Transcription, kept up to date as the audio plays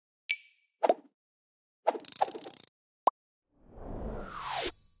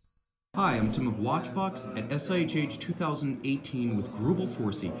Hi, I'm Tim of Watchbox at SIHH 2018 with Greubel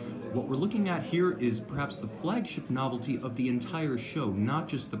Forsey. What we're looking at here is perhaps the flagship novelty of the entire show, not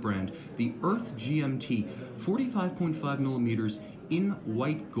just the brand, the Earth GMT, 45.5 millimeters in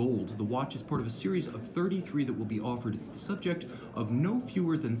white gold. The watch is part of a series of 33 that will be offered. It's the subject of no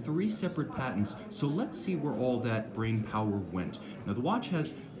fewer than 3 separate patents, so let's see where all that brain power went. Now, the watch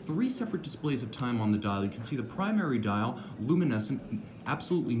has 3 separate displays of time on the dial. You can see the primary dial, luminescent,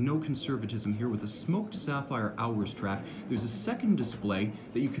 absolutely no conservatism here with a smoked sapphire hours track. There's a second display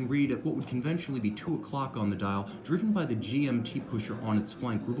that you can read at what would conventionally be 2 o'clock on the dial, driven by the GMT pusher on its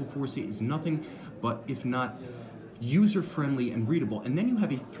flank. Greubel Forsey is nothing but, if not user-friendly and readable. And then you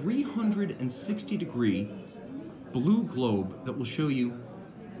have a 360-degree blue globe that will show you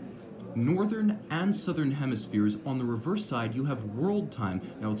northern and southern hemispheres. On the reverse side, you have world time.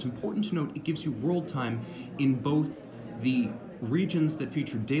 Now, it's important to note it gives you world time in both the regions that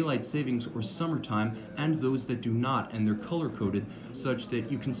feature daylight savings or summertime and those that do not, and they're color-coded such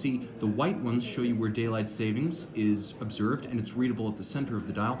that you can see the white ones show you where daylight savings is observed and it's readable at the center of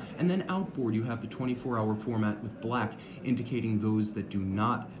the dial, and then outboard you have the 24-hour format with black indicating those that do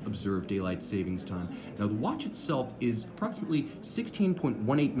not observe daylight savings time. Now, the watch itself is approximately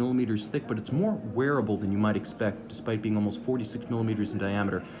 16.18 millimeters thick, but it's more wearable than you might expect despite being almost 46 millimeters in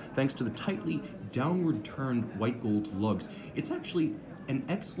diameter thanks to the tightly downward turned white gold lugs. It's actually an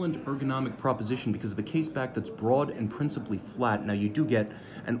excellent ergonomic proposition because of a case back that's broad and principally flat. Now, you do get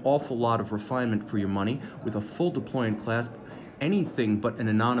an awful lot of refinement for your money with a full deployant clasp. Anything but an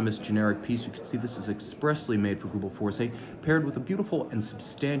anonymous generic piece. You can see this is expressly made for Greubel Forsey, paired with a beautiful and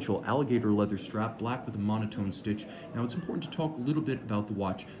substantial alligator leather strap, black with a monotone stitch. Now, it's important to talk a little bit about the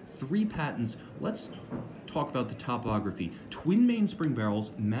watch. 3 patents. Let's talk about the topography. Twin mainspring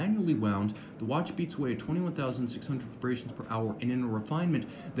barrels, manually wound. The watch beats away at 21,600 vibrations per hour, and in a refinement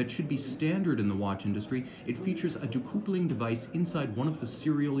that should be standard in the watch industry, it features a decoupling device inside one of the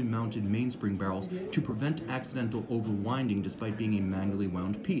serially mounted mainspring barrels to prevent accidental overwinding despite being a manually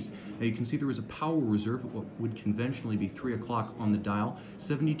wound piece. Now, you can see there is a power reserve at what would conventionally be 3 o'clock on the dial,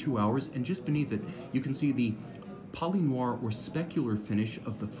 72 hours, and just beneath it you can see the poly-noir or specular finish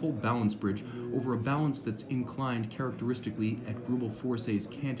of the full balance bridge over a balance that's inclined characteristically at Greubel Forsey's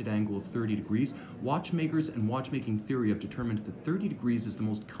canted angle of 30 degrees. Watchmakers and watchmaking theory have determined that 30 degrees is the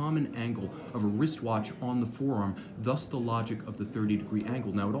most common angle of a wristwatch on the forearm, thus the logic of the 30-degree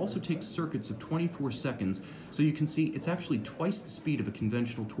angle. Now, it also takes circuits of 24 seconds, so you can see it's actually twice the speed of a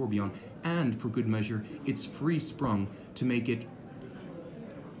conventional tourbillon, and for good measure, it's free sprung to make it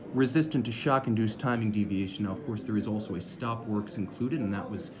resistant to shock-induced timing deviation. Now, of course, there is also a stopworks included, and that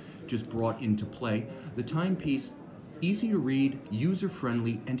was just brought into play. The timepiece, easy to read,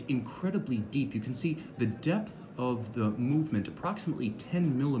 user-friendly, and incredibly deep. You can see the depth of the movement, approximately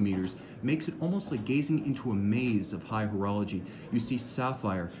 10 millimeters, makes it almost like gazing into a maze of high horology. You see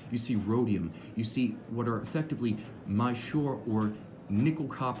sapphire, you see rhodium, you see what are effectively Myshore or nickel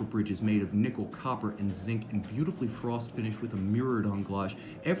copper bridges made of nickel, copper, and zinc, and beautifully frost finished with a mirrored anglage.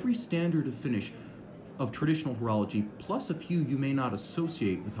 Every standard of finish of traditional horology, plus a few you may not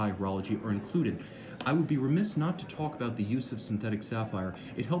associate with high horology, are included. I would be remiss not to talk about the use of synthetic sapphire.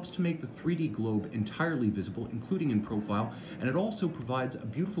 It helps to make the 3D globe entirely visible, including in profile, and it also provides a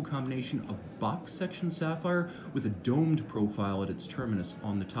beautiful combination of box section sapphire with a domed profile at its terminus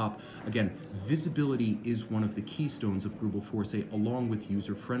on the top. Again, visibility is one of the keystones of Greubel Forsey, along with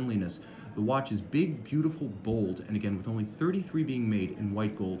user-friendliness. The watch is big, beautiful, bold, and again, with only 33 being made in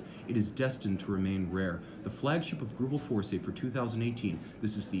white gold, it is destined to remain rare. The flagship of Greubel Forsey for 2018,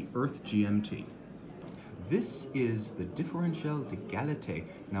 this is the Earth GMT. This is the Différentiel de Qualité.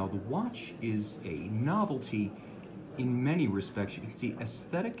 Now, the watch is a novelty in many respects. You can see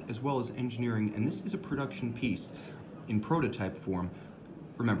aesthetic as well as engineering, and this is a production piece in prototype form.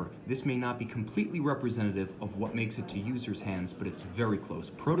 Remember, this may not be completely representative of what makes it to users' hands, but it's very close.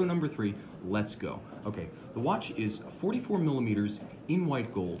 Proto number 3, let's go. Okay, the watch is 44 millimeters in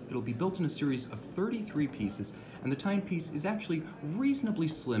white gold. It'll be built in a series of 33 pieces, and the timepiece is actually reasonably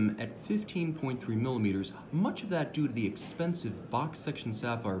slim at 15.3 millimeters, much of that due to the expensive box section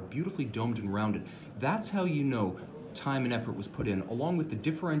sapphire, beautifully domed and rounded. That's how you know time and effort was put in. Along with the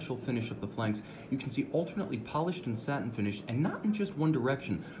differential finish of the flanks, you can see alternately polished and satin finish, and not in just one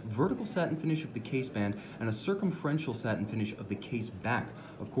direction. Vertical satin finish of the case band and a circumferential satin finish of the case back.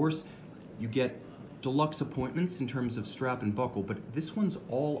 Of course, you get deluxe appointments in terms of strap and buckle, but this one's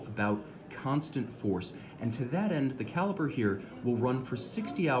all about constant force. And to that end, the caliber here will run for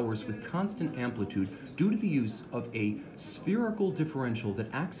 60 hours with constant amplitude due to the use of a spherical differential that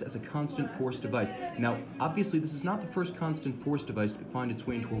acts as a constant force device. Now, obviously, this is not the first constant force device to find its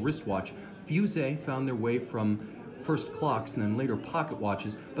way into a wristwatch. Fusee found their way from first clocks and then later pocket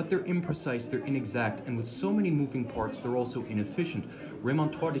watches, but they're imprecise, they're inexact, and with so many moving parts, they're also inefficient.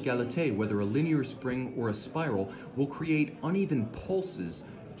 Remontoir d'égalité, whether a linear spring or a spiral, will create uneven pulses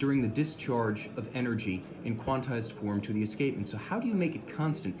during the discharge of energy in quantized form to the escapement. So how do you make it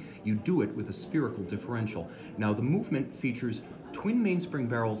constant? You do it with a spherical differential. Now, the movement features twin mainspring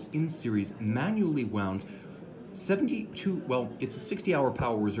barrels in series, manually wound, 72, well, it's a 60-hour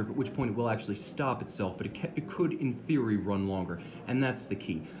power reserve, at which point it will actually stop itself, but it could, in theory, run longer, and that's the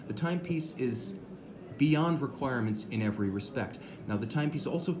key. The timepiece is beyond requirements in every respect. Now, the timepiece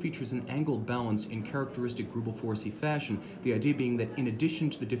also features an angled balance in characteristic Greubel Forsey fashion, the idea being that in addition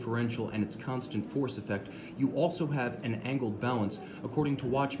to the differential and its constant force effect, you also have an angled balance. According to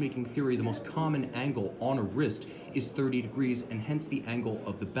watchmaking theory, the most common angle on a wrist is 30 degrees, and hence the angle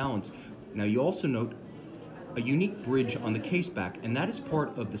of the balance. Now, you also note a unique bridge on the case back, and that is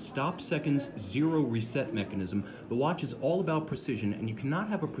part of the stop seconds zero reset mechanism. The watch is all about precision, and you cannot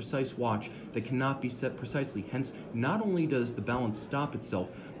have a precise watch that cannot be set precisely. Hence, not only does the balance stop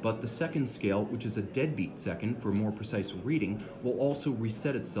itself, but the second scale, which is a deadbeat second for more precise reading, will also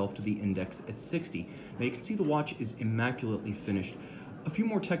reset itself to the index at 60. Now you can see the watch is immaculately finished. A few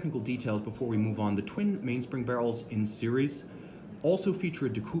more technical details before we move on. The twin mainspring barrels in series also feature a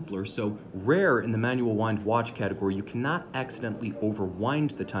decoupler, so rare in the manual wind watch category. You cannot accidentally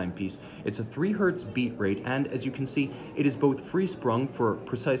overwind the timepiece. It's a 3 Hz beat rate, and as you can see, it is both free-sprung for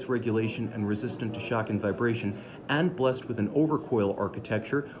precise regulation and resistant to shock and vibration, and blessed with an overcoil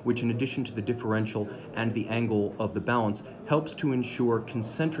architecture, which in addition to the differential and the angle of the balance, helps to ensure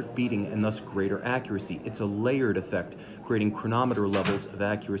concentric beating and thus greater accuracy. It's a layered effect, creating chronometer levels of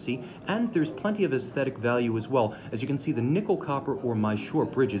accuracy, and there's plenty of aesthetic value as well. As you can see, the nickel copper or Mysore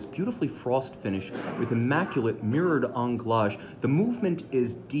bridge is beautifully frost finished with immaculate mirrored anglage. The movement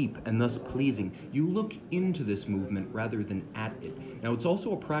is deep and thus pleasing. You look into this movement rather than at it. Now, it's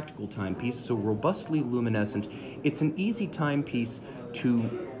also a practical timepiece, so robustly luminescent. It's an easy timepiece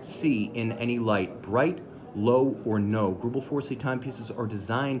to see in any light, bright, low, or no. Greubel Forsey timepieces are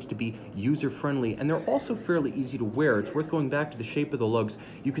designed to be user-friendly, and they're also fairly easy to wear. It's worth going back to the shape of the lugs.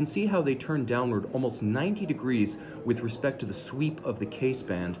 You can see how they turn downward almost 90 degrees with respect to the sweep of the case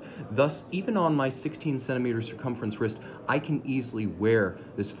band. Thus, even on my 16-centimeter circumference wrist, I can easily wear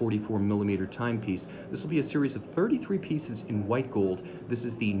this 44mm timepiece. This will be a series of 33 pieces in white gold. This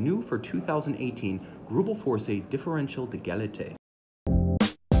is the new for 2018 Greubel Forsey Différentiel d'égalité.